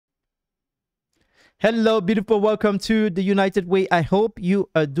Hello, beautiful. Welcome to the United Way. I hope you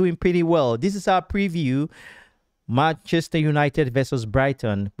are doing pretty well. This is our preview. Manchester United versus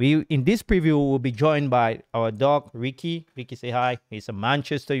Brighton. In this preview, we'll be joined by our dog, Ricky. Ricky, say hi. He's a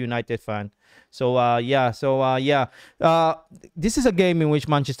Manchester United fan. This is a game in which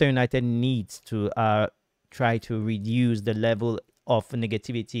Manchester United needs to try to reduce the level of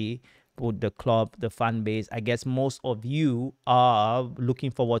negativity with the club, the fan base. I guess most of you are looking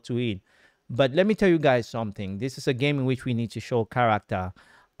forward to it. But let me tell you guys something. This is a game in which we need to show character.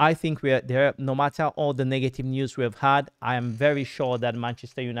 I think we're there, no matter all the negative news we've had, I am very sure that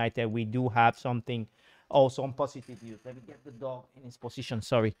Manchester United, we do have something, also on positive news. Let me get the dog in his position,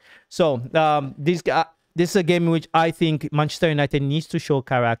 sorry. So this is a game in which I think Manchester United needs to show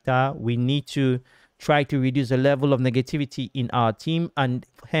character. We need to try to reduce the level of negativity in our team, and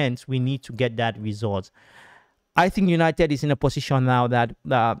hence we need to get that result. I think United is in a position now that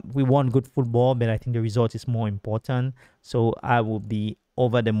we want good football, but I think the result is more important. So I will be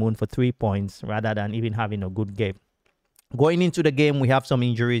over the moon for 3 points rather than even having a good game. Going into the game, we have some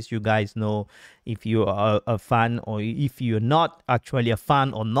injuries. You guys know, if you are a fan or if you're not actually a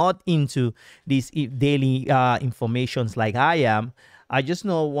fan or not into these daily informations like I am, I just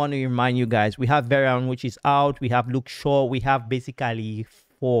want to remind you guys, we have Varane, which is out. We have Luke Shaw. We have basically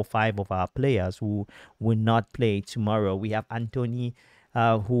 4 or 5 of our players who will not play tomorrow. We have Antony,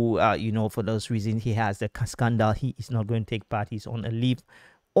 who, for those reasons, he has the scandal. He is not going to take part. He's on a leave.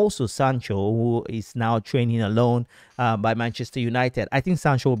 Also, Sancho, who is now training alone by Manchester United. I think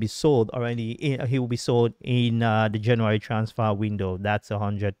Sancho will be sold already. He will be sold in the January transfer window. That's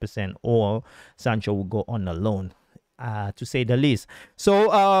 100%. Or Sancho will go on a loan. To say the least. So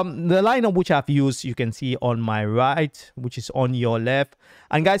the lineup which I've used, you can see on my right, which is on your left.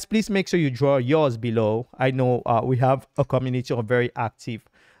 And guys, please make sure you draw yours below. I know we have a community of very active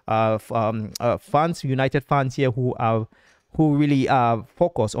fans, United fans here who really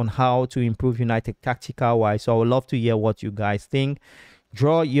focus on how to improve United tactical wise. So I would love to hear what you guys think.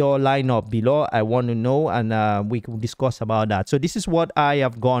 Draw your lineup below. I want to know, and we can discuss about that. So this is what I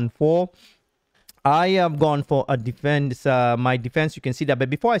have gone for. I have gone for a defense, my defense, you can see that. But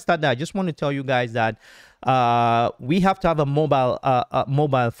before I start that, I just want to tell you guys that we have to have a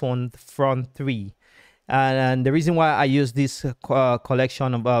mobile phone front three. And the reason why I use this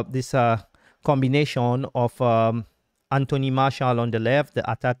collection of this combination of Antony Martial on the left,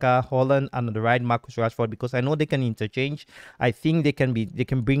 the attacker HOJLUND, and on the right Marcus Rashford, because I know they can interchange. I think they can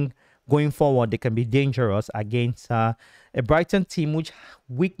bring, going forward, they can be dangerous against a Brighton team which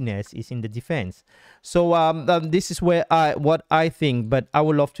weakness is in the defense. So this is what I think, but I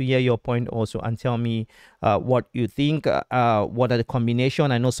would love to hear your point also and tell me what you think. What are the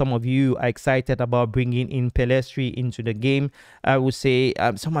combination? I know some of you are excited about bringing in Pelestri into the game. I would say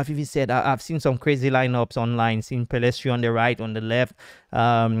some of you said I've seen some crazy lineups online, seen Pelestri on the right, on the left,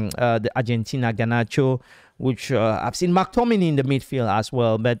 the Argentina Garnacho, which I've seen McTominay in the midfield as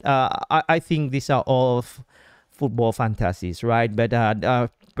well. But I think these are all football fantasies, right? But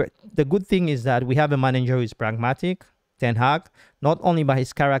the good thing is that we have a manager who is pragmatic, Ten Hag, not only by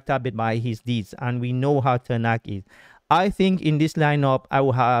his character, but by his deeds. And we know how Ten Hag is. I think in this lineup, I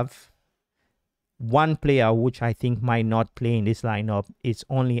will have one player which I think might not play in this lineup. It's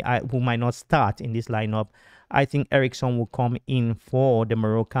only who might not start in this lineup. I think Ericsson will come in for the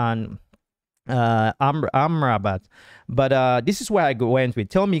Moroccan AMRABAT. But this is where I went with.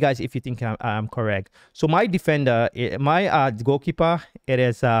 Tell me guys if you think I'm correct. So my defender, my goalkeeper, it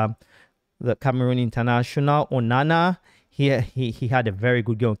is the Cameroon international Onana. He had a very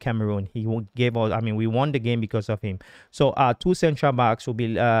good game with Cameroon. He gave us, I mean, we won the game because of him. So our 2 central backs will be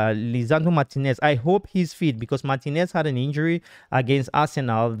Lisandro Martinez. I hope he's fit, because Martinez had an injury against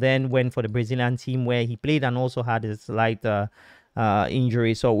Arsenal, then went for the Brazilian team where he played and also had a slight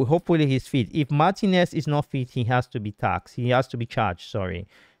injury. So hopefully he's fit. If Martinez is not fit, he has to be taxed. He has to be charged, sorry.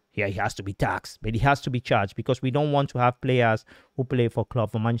 Yeah, he has to be taxed, but he has to be charged, because we don't want to have players who play for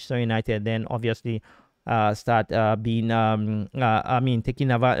club, for Manchester United, then obviously start being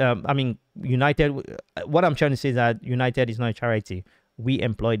taking about United. What I'm trying to say is that United is not a charity. We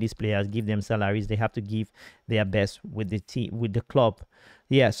employ these players, give them salaries. They have to give their best with the team, with the club.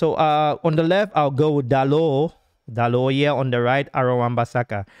 Yeah, so on the left, I'll go with Dalot here. On the right,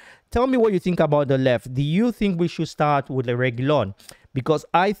 Wan-Bissaka. Tell me what you think about the left. Do you think we should start with the Reguilón? Because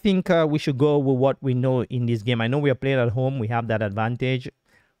I think we should go with what we know in this game. I know we are playing at home. We have that advantage.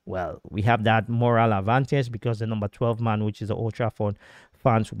 Well, we have that moral advantage because the number 12 man, which is the Old Trafford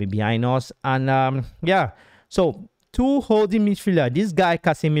fans, will be behind us. And yeah, so two holding midfielder. This guy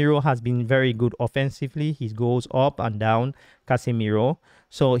Casemiro has been very good offensively. He goes up and down, Casemiro.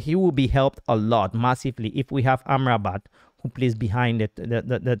 So he will be helped a lot massively if we have AMRABAT who plays behind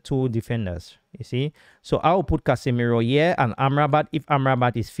the two defenders. You see, so I will put Casemiro here and AMRABAT. If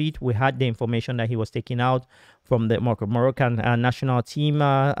AMRABAT is fit, we had the information that he was taken out from the Moroccan national team,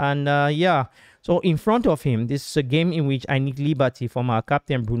 yeah. So in front of him, this is a game in which I need liberty from our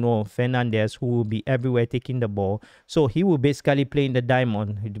captain Bruno Fernandes, who will be everywhere taking the ball. So he will basically play in the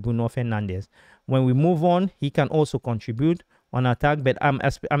diamond with Bruno Fernandes. When we move on, he can also contribute on attack, but I'm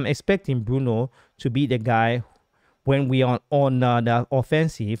expecting Bruno to be the guy when we are on the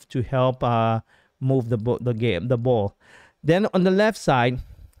offensive to help move the ball. Then on the left side,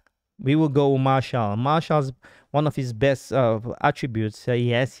 we will go Martial. Martial's one of his best attributes.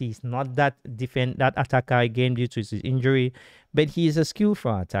 Yes, he's not that attacker again due to his injury, but he is a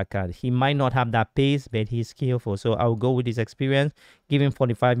skillful attacker. He might not have that pace, but he's skillful. So I'll go with his experience, give him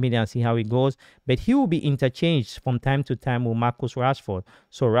 45 million and see how it goes. But he will be interchanged from time to time with Marcus Rashford.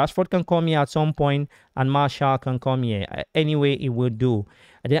 So Rashford can come here at some point and Martial can come here. Anyway, it will do.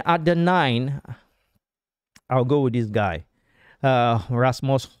 And then at the 9, I'll go with this guy,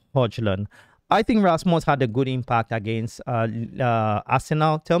 Rasmus HOJLUND. I think Rasmus had a good impact against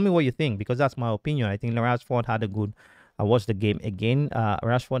Arsenal. Tell me what you think, because that's my opinion. I think Rashford had a good. I watched the game again.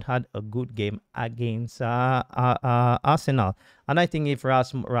 Rashford had a good game against Arsenal, and I think if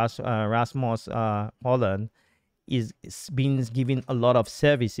Rasmus HOJLUND is being given a lot of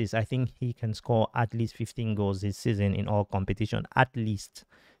services, I think he can score at least 15 goals this season in all competition. At least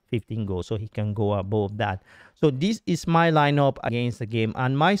 15 goals, so he can go above that. So this is my lineup against the game,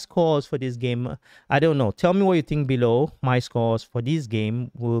 and my scores for this game, I don't know. Tell me what you think below. My scores for this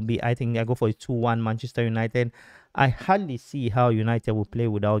game will be, I think I go for a 2-1 Manchester United. I hardly see how United will play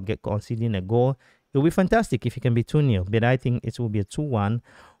without conceding a goal. It will be fantastic if it can be 2-0, but I think it will be a 2-1,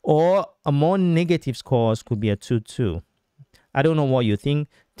 or a more negative scores could be a 2-2. I don't know what you think.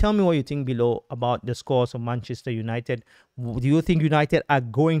 Tell me what you think below about the scores of Manchester United. Do you think United are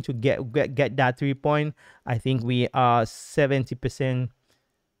going to get that 3 point? I think we are 70%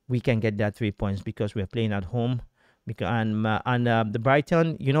 we can get that 3 points because we're playing at home. The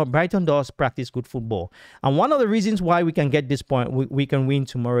Brighton, you know, Brighton does practice good football. And one of the reasons why we can get this point, we can win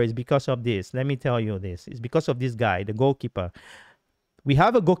tomorrow, is because of this. Let me tell you this. It's because of this guy, the goalkeeper. We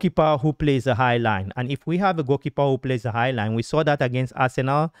have a goalkeeper who plays a high line. And if we have a goalkeeper who plays a high line, we saw that against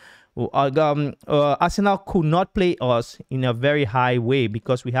Arsenal. Arsenal could not play us in a very high way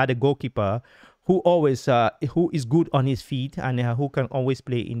because we had a goalkeeper who always who is good on his feet and who can always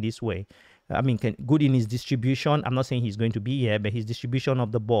play in this way. I mean, good in his distribution. I'm not saying he's going to be here, but his distribution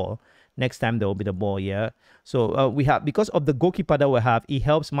of the ball. Next time there will be the ball here. So we have, because of the goalkeeper that we have, he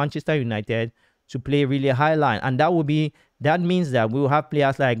helps Manchester United to play really a high line, and that means that we will have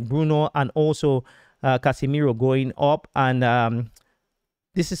players like Bruno and also Casemiro going up, and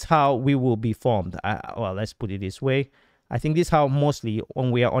this is how we will be formed. Well, let's put it this way. I think this is how mostly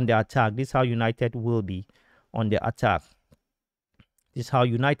when we are on the attack, this is how United will be on the attack. This is how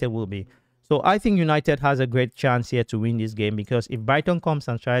United will be. So I think United has a great chance here to win this game, because if Brighton comes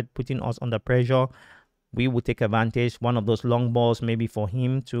and tries putting us under pressure, we will take advantage. One of those long balls maybe for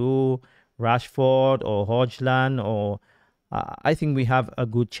him to Rashford or HOJLUND, or I think we have a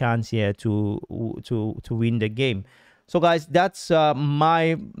good chance here to win the game. So guys, that's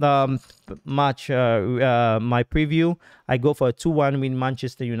my match, my preview. I go for a 2-1 win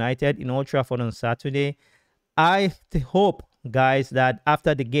Manchester United in Old Trafford on Saturday. I hope, guys, that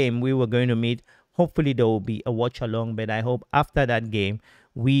after the game we were going to meet, hopefully there will be a watch along, but I hope after that game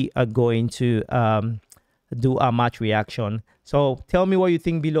we are going to do our match reaction. So tell me what you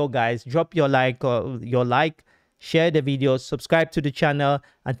think below, guys. Drop your like, share the video, subscribe to the channel,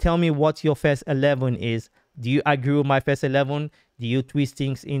 and tell me what your first 11 is. Do you agree with my first 11? Do you twist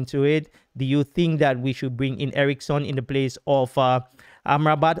things into it? Do you think that we should bring in Ericsson in the place of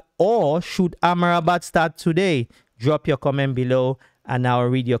AMRABAT, or should AMRABAT start today? Drop your comment below and I'll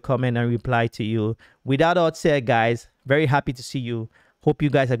read your comment and reply to you. Without all said, guys, very happy to see you. Hope you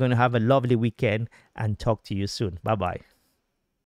guys are going to have a lovely weekend, and talk to you soon. Bye-bye.